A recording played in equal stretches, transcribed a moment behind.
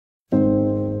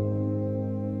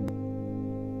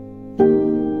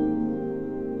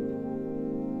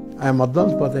I'm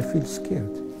adult, but I feel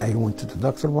scared. I went to the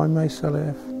doctor by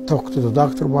myself, talked to the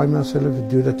doctor by myself,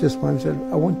 do the test by myself.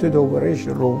 I went to the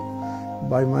operation room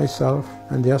by myself,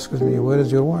 and they asked me, where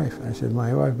is your wife? I said,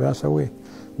 my wife passed away.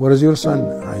 Where is your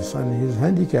son? My son, he's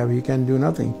handicapped, he can do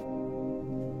nothing.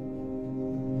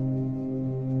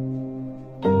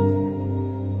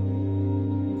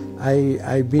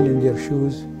 I've been in their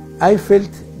shoes. I felt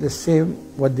the same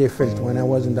what they felt when I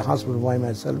was in the hospital by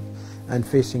myself and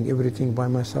facing everything by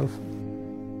myself.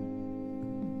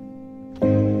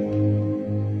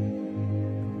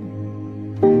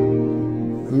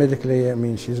 Medically, I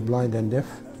mean, she's blind and deaf.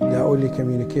 The only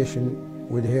communication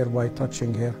with her by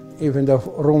touching her. Even the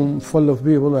room full of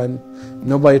people and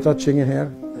nobody touching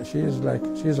her,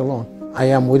 she's alone. I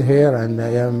am with her and I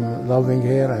am loving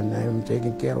her and I am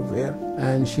taking care of her.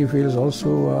 And she feels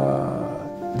also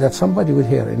that somebody with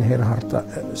her in her heart,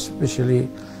 especially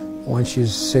when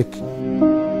she's sick.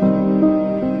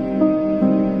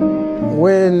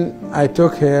 When I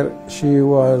took her, she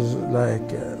was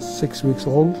like 6 weeks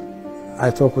old. I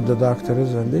talked with the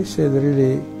doctors and they said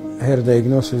really her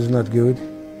diagnosis is not good.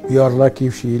 You are lucky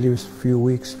if she lives few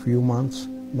weeks, few months.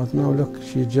 But now look,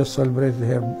 she just celebrated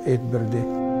her 8th birthday.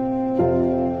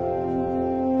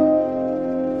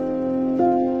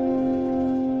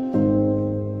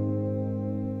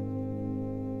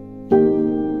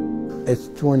 It's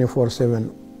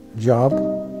 24/7 job.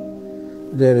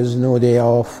 There is no day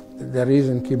off. The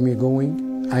reason keep me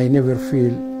going, I never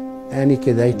feel any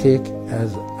kid I take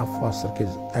as a foster kid.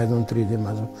 I don't treat them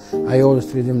as I always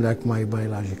treat them like my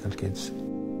biological kids.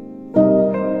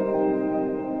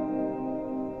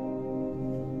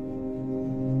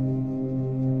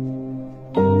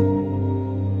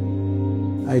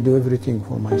 I do everything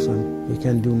for my son. He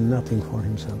can do nothing for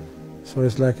himself. So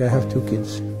it's like I have 2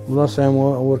 kids. Plus I'm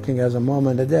working as a mom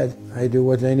and a dad. I do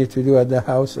what I need to do at the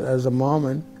house as a mom,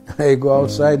 and I go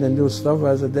outside and do stuff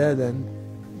as a dad, and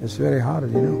it's very hard,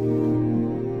 you know.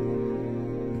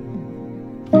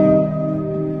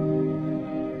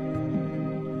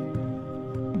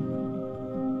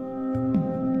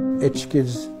 Each kid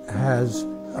has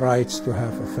rights to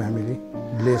have a family,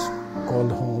 place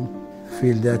called home,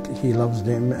 feel that he loves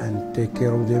them and take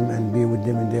care of them and be with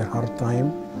them in their hard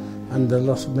time and the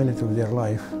last minute of their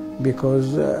life.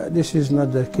 Because this is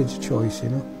not the kid's choice, you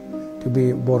know, to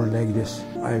be born like this.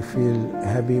 I feel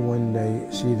happy when I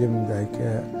see them like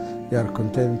they are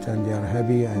content and they are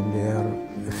happy and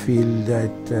they feel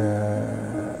that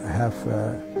have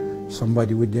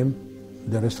somebody with them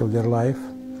the rest of their life,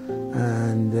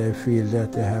 and they feel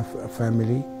that they have a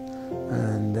family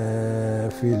and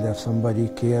feel that somebody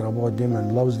care about them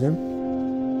and loves them.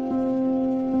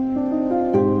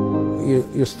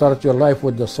 You start your life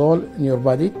with the soul in your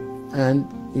body, and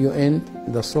you end,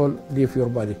 the soul leave your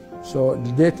body. So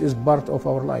death is part of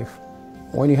our life.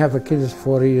 When you have a kid is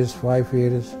 4 years, 5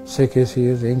 years, 6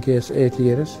 years, in case 8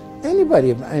 years,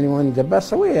 anyone that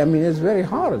pass away, I mean, it's very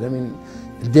hard. I mean,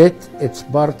 death, it's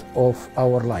part of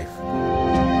our life.